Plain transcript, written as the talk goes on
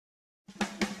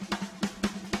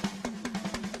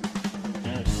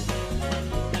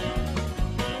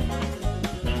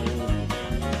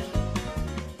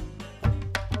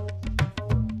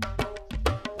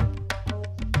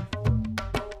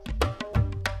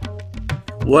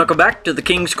Welcome back to the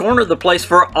King's Corner, the place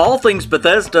for all things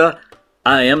Bethesda.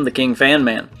 I am the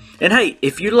KingFanMan. And hey,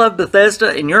 if you love Bethesda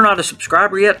and you're not a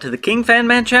subscriber yet to the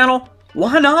KingFanMan channel,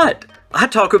 why not? I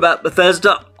talk about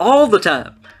Bethesda all the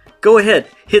time. Go ahead,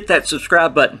 hit that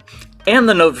subscribe button and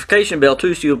the notification bell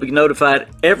too, so you'll be notified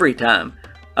every time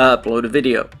I upload a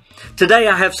video. Today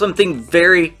I have something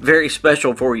very, very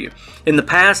special for you. In the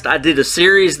past, I did a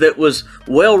series that was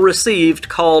well received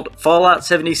called Fallout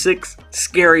 76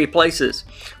 Scary Places.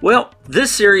 Well,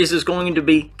 this series is going to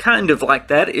be kind of like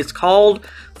that. It's called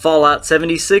Fallout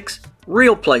 76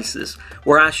 Real Places,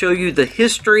 where I show you the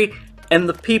history and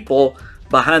the people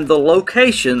behind the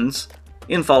locations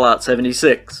in Fallout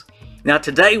 76. Now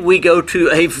today we go to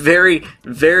a very,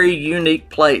 very unique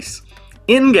place.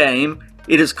 In-game,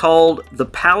 it is called the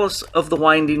Palace of the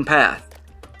Winding Path.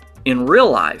 In real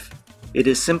life, it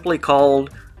is simply called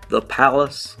the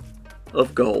Palace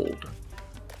of Gold.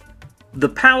 The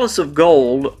Palace of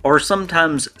Gold, or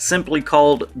sometimes simply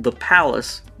called the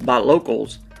Palace by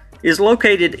locals, is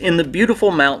located in the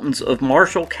beautiful mountains of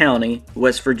Marshall County,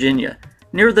 West Virginia,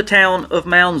 near the town of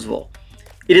Moundsville.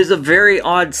 It is a very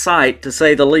odd sight, to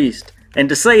say the least, and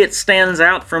to say it stands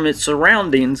out from its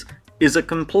surroundings is a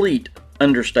complete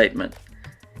understatement.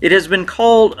 It has been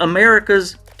called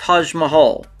America's Taj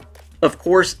Mahal. Of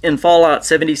course, in Fallout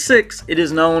 76, it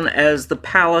is known as the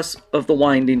Palace of the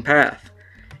Winding Path.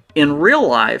 In real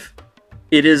life,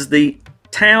 it is the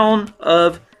town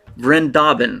of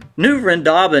Vrindavan. New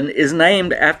Vrindavan is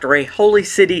named after a holy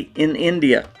city in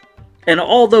India. And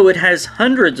although it has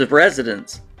hundreds of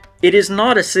residents, it is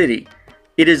not a city.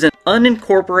 It is an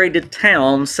unincorporated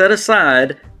town set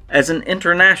aside as an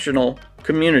international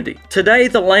community. Today,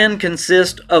 the land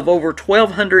consists of over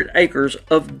 1,200 acres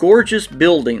of gorgeous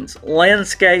buildings,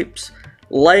 landscapes,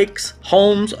 lakes,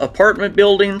 homes, apartment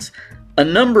buildings, a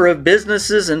number of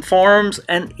businesses and farms,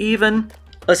 and even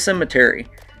a cemetery.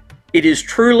 It is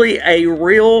truly a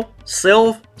real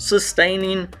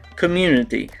self-sustaining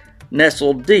community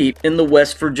nestled deep in the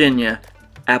West Virginia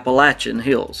Appalachian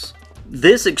Hills.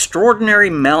 This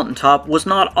extraordinary mountaintop was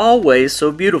not always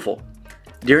so beautiful.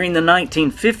 During the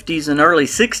 1950s and early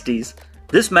 60s,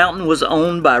 this mountain was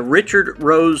owned by Richard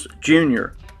Rose Jr.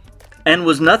 and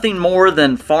was nothing more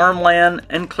than farmland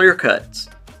and clear cuts.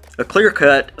 A clear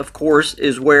cut, of course,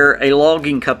 is where a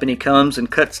logging company comes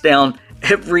and cuts down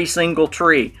every single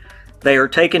tree. They are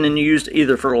taken and used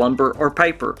either for lumber or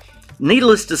paper.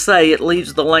 Needless to say, it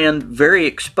leaves the land very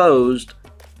exposed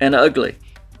and ugly.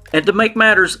 And to make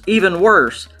matters even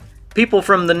worse, people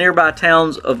from the nearby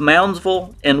towns of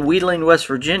Moundsville and Wheeling, West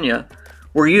Virginia,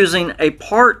 were using a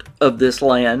part of this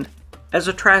land as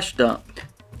a trash dump.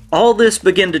 All this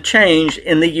began to change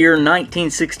in the year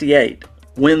 1968,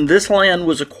 when this land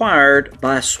was acquired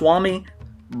by Swami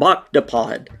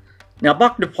Bhaktapad. Now,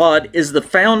 Bhaktapad is the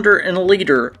founder and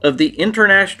leader of the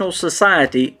International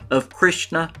Society of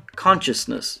Krishna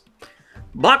Consciousness.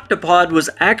 Bhaktapad was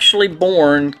actually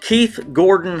born Keith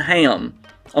Gordon Ham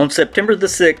on September the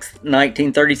 6th,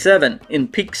 1937, in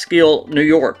Peekskill, New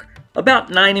York, about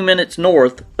 90 minutes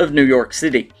north of New York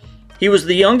City. He was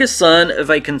the youngest son of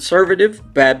a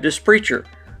conservative Baptist preacher,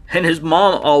 and his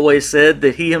mom always said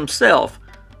that he himself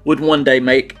would one day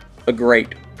make a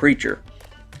great preacher.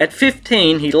 At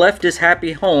 15, he left his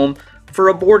happy home for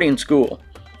a boarding school.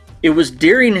 It was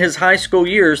during his high school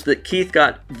years that Keith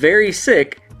got very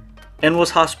sick and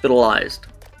was hospitalized.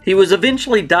 He was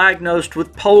eventually diagnosed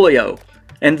with polio,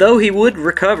 and though he would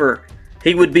recover,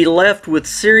 he would be left with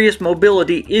serious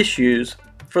mobility issues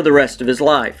for the rest of his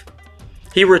life.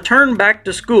 He returned back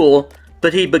to school,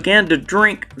 but he began to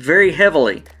drink very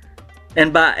heavily,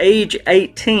 and by age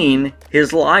 18,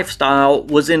 his lifestyle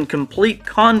was in complete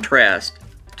contrast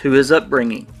to his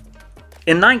upbringing.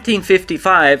 In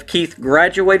 1955, Keith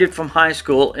graduated from high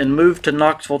school and moved to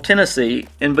Knoxville, Tennessee,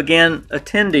 and began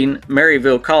attending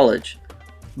Maryville College.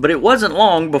 But it wasn't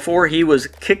long before he was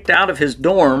kicked out of his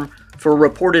dorm for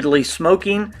reportedly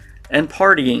smoking and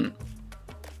partying.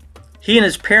 He and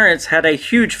his parents had a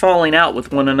huge falling out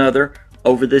with one another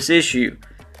over this issue.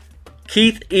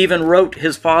 Keith even wrote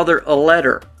his father a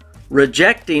letter,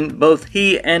 rejecting both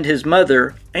he and his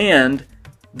mother and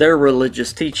their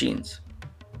religious teachings.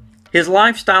 His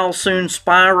lifestyle soon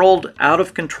spiraled out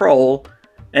of control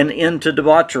and into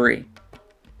debauchery,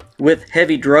 with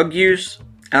heavy drug use,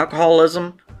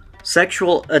 alcoholism,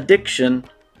 sexual addiction,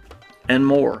 and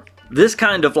more. This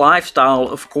kind of lifestyle,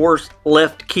 of course,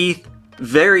 left Keith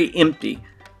very empty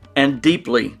and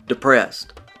deeply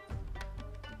depressed.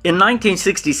 In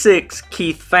 1966,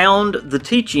 Keith found the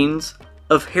teachings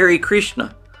of Hare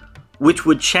Krishna, which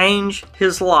would change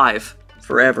his life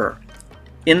forever.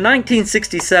 In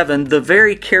 1967, the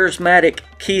very charismatic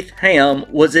Keith Ham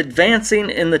was advancing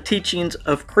in the teachings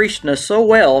of Krishna so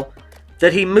well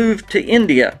that he moved to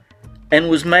India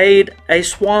and was made a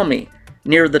Swami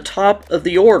near the top of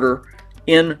the order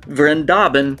in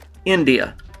Vrindaban,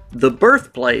 India, the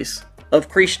birthplace of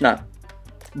Krishna.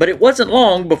 But it wasn't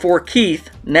long before Keith,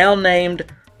 now named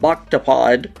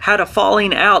Bhaktapad, had a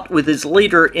falling out with his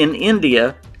leader in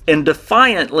India and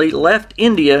defiantly left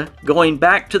India, going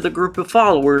back to the group of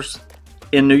followers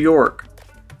in New York.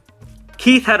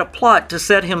 Keith had a plot to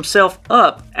set himself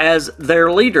up as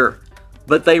their leader,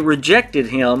 but they rejected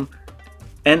him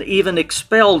and even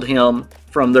expelled him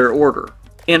from their order.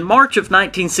 In March of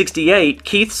 1968,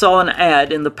 Keith saw an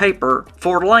ad in the paper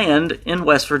for land in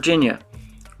West Virginia.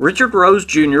 Richard Rose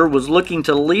Jr. was looking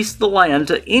to lease the land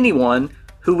to anyone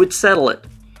who would settle it.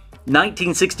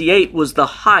 1968 was the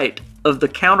height of the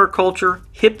counterculture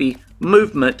hippie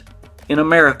movement in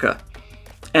America.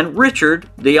 And Richard,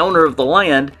 the owner of the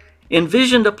land,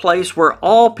 envisioned a place where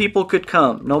all people could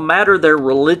come, no matter their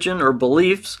religion or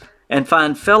beliefs, and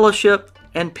find fellowship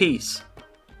and peace.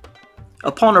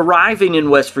 Upon arriving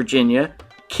in West Virginia,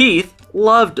 Keith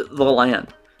loved the land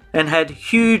and had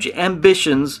huge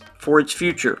ambitions for its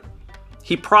future.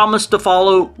 He promised to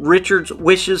follow Richard's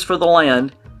wishes for the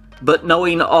land, but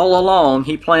knowing all along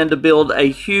he planned to build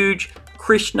a huge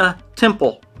Krishna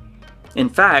temple. In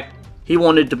fact, he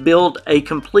wanted to build a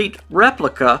complete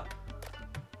replica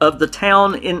of the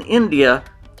town in India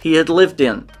he had lived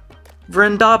in,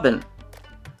 Vrindaban.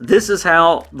 This is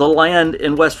how the land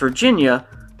in West Virginia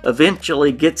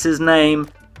eventually gets his name,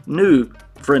 New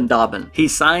Vrindaban. He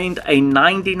signed a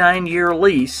 99-year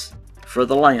lease for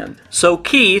the land. So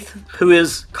Keith, who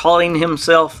is calling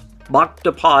himself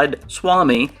Bhaktapad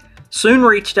Swami, soon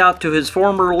reached out to his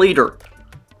former leader.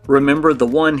 Remember the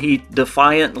one he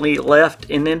defiantly left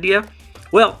in India?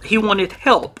 Well, he wanted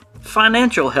help,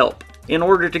 financial help, in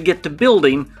order to get to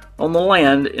building on the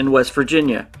land in West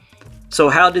Virginia. So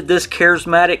how did this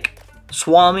charismatic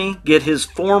Swami get his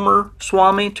former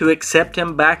Swami to accept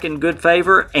him back in good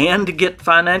favor and get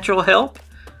financial help?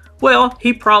 Well,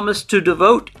 he promised to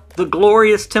devote the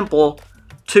glorious temple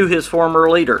to his former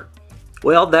leader.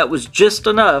 Well, that was just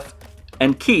enough,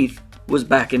 and Keith was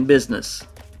back in business.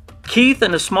 Keith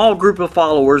and a small group of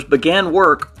followers began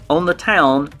work on the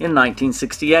town in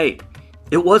 1968.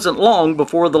 It wasn't long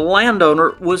before the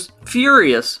landowner was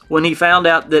furious when he found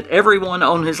out that everyone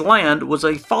on his land was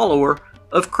a follower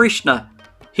of Krishna.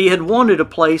 He had wanted a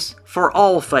place for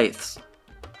all faiths.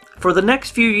 For the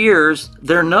next few years,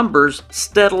 their numbers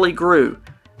steadily grew,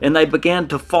 and they began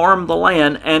to farm the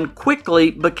land and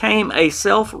quickly became a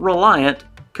self-reliant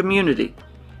community.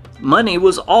 Money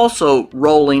was also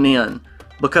rolling in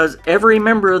because every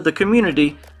member of the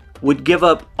community would give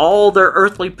up all their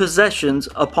earthly possessions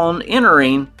upon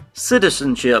entering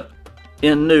citizenship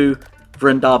in New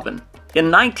Vrindaban.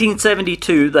 In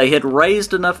 1972, they had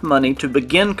raised enough money to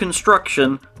begin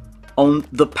construction on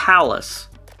the palace.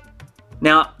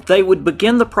 Now, they would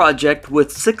begin the project with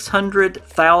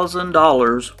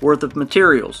 $600,000 worth of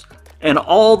materials, and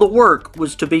all the work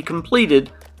was to be completed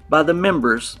by the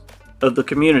members of the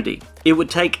community. It would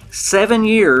take 7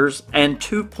 years and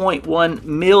 $2.1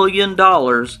 million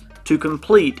to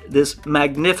complete this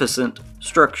magnificent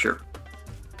structure.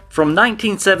 From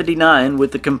 1979,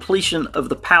 with the completion of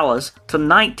the palace, to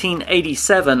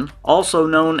 1987, also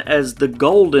known as the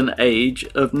Golden Age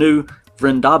of New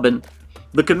Vrindaban,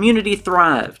 the community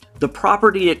thrived. The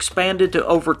property expanded to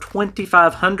over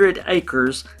 2,500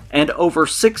 acres and over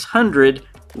 600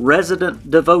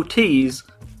 resident devotees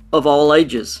of all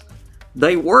ages.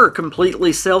 They were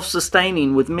completely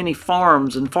self-sustaining with many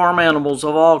farms and farm animals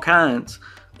of all kinds,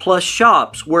 plus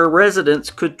shops where residents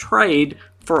could trade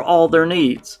for all their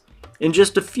needs. In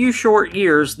just a few short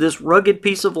years, this rugged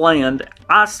piece of land,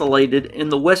 isolated in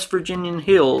the West Virginian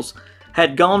hills,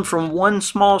 had gone from one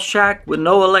small shack with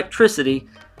no electricity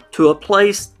to a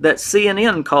place that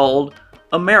CNN called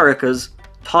America's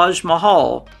Taj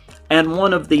Mahal and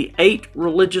one of the 8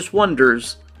 religious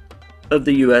wonders of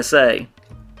the USA.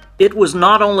 It was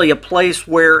not only a place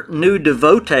where new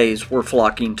devotees were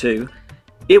flocking to,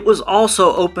 it was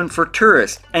also open for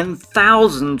tourists, and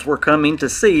thousands were coming to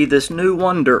see this new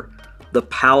wonder, the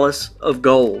Palace of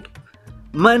Gold.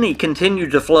 Money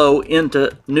continued to flow into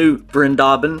New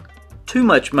Vrindaban, too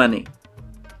much money.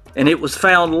 And it was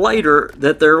found later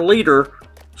that their leader,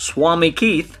 Swami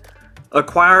Keith,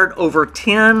 acquired over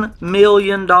 $10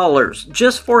 million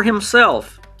just for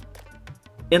himself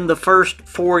in the first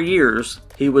 4 years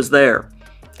he was there.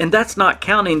 And that's not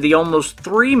counting the almost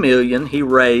 $3 million he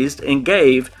raised and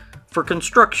gave for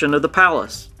construction of the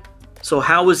palace. So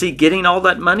how was he getting all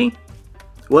that money?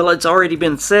 Well, it's already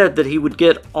been said that he would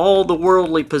get all the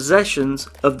worldly possessions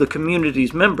of the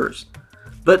community's members.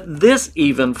 But this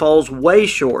even falls way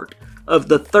short of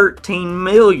the 13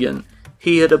 million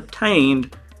he had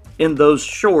obtained in those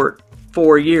short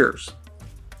 4 years.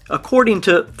 According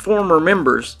to former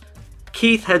members,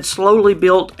 Keith had slowly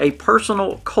built a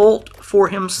personal cult for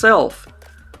himself,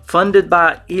 funded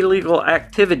by illegal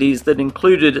activities that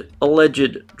included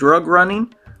alleged drug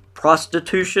running,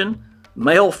 prostitution,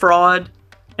 mail fraud,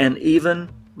 and even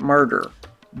murder.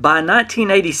 By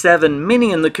 1987,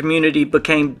 many in the community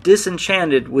became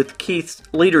disenchanted with Keith's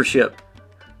leadership,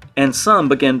 and some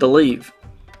began to leave.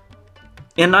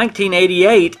 In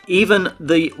 1988, even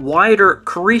the wider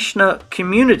Krishna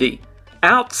community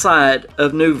outside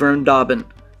of New Vrindavan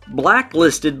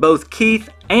blacklisted both Keith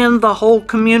and the whole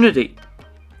community.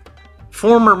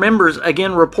 Former members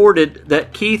again reported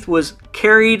that Keith was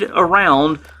carried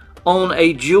around on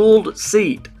a jeweled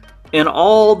seat, and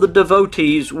all the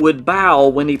devotees would bow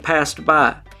when he passed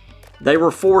by. They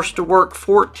were forced to work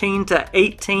 14 to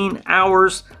 18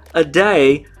 hours a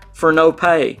day for no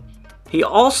pay. He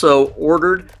also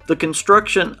ordered the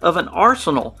construction of an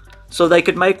arsenal so they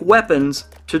could make weapons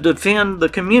to defend the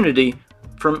community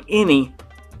from any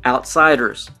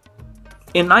outsiders.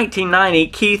 In 1990,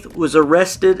 Keith was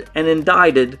arrested and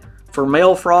indicted for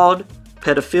mail fraud,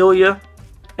 pedophilia,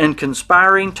 and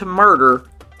conspiring to murder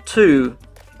 2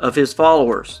 of his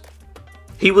followers.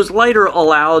 He was later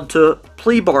allowed to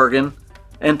plea bargain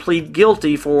and plead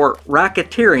guilty for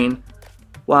racketeering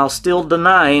while still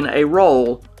denying a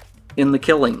role in the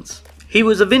killings. He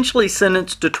was eventually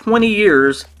sentenced to 20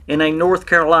 years in a North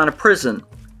Carolina prison,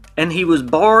 and he was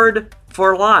barred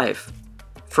for life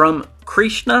from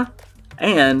Krishna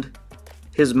and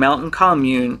his mountain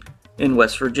commune in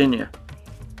West Virginia.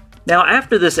 Now,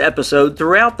 after this episode,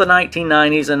 throughout the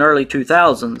 1990s and early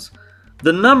 2000s,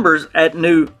 the numbers at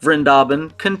New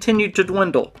Vrindavan continued to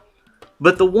dwindle,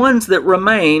 but the ones that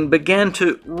remained began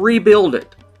to rebuild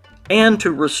it and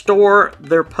to restore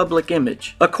their public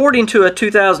image. According to a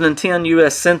 2010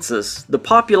 U.S. Census, the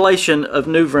population of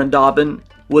New Vrindavan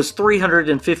was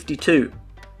 352.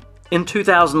 In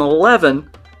 2011,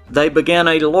 they began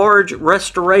a large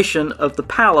restoration of the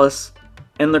palace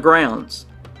and the grounds.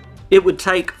 It would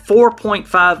take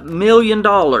 $4.5 million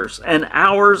and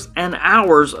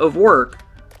hours of work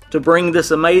to bring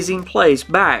this amazing place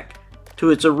back to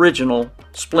its original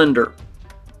splendor.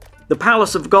 The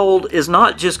Palace of Gold is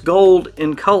not just gold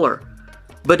in color,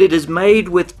 but it is made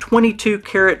with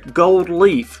 22-karat gold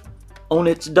leaf on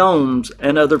its domes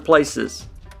and other places.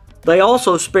 They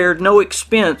also spared no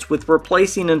expense with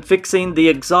replacing and fixing the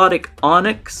exotic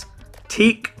onyx,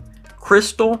 teak,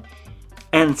 crystal,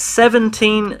 and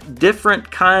 17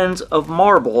 different kinds of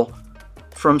marble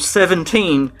from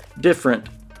 17 different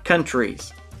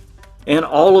countries. And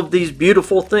all of these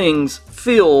beautiful things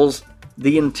fills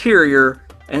the interior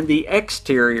and the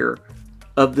exterior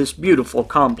of this beautiful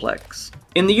complex.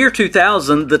 In the year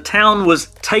 2000, the town was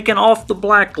taken off the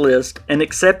blacklist and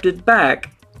accepted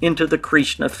back into the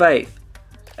Krishna faith.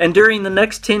 And during the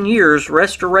next 10 years,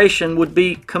 restoration would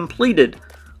be completed,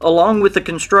 along with the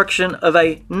construction of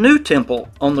a new temple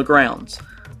on the grounds,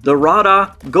 the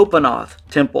Radha Gopinath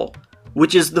Temple,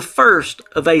 which is the first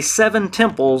of a 7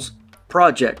 temples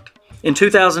project. In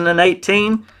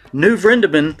 2018, New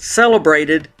Vrindavan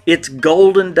celebrated its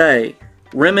golden day,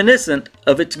 reminiscent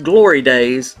of its glory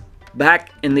days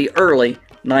back in the early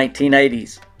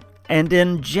 1980s. And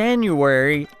in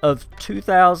January of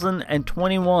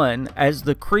 2021, as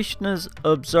the Krishnas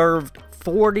observed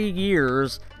 40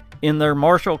 years in their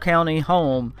Marshall County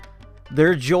home,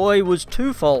 their joy was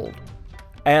twofold,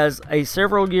 as a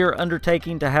several-year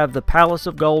undertaking to have the Palace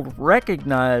of Gold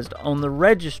recognized on the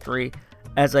registry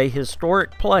as a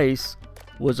historic place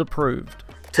was approved.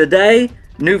 Today,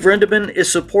 New Vrindavan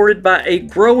is supported by a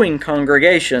growing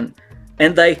congregation,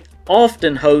 and they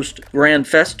often host grand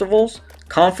festivals,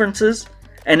 conferences,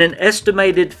 and an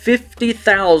estimated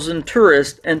 50,000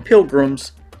 tourists and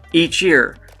pilgrims each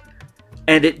year.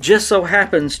 And it just so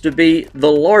happens to be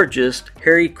the largest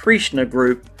Hare Krishna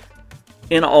group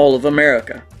in all of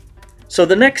America. So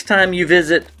the next time you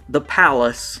visit the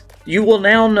palace, you will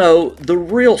now know the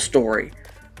real story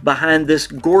behind this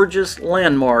gorgeous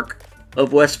landmark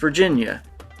of West Virginia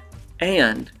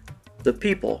and the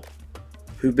people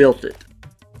who built it.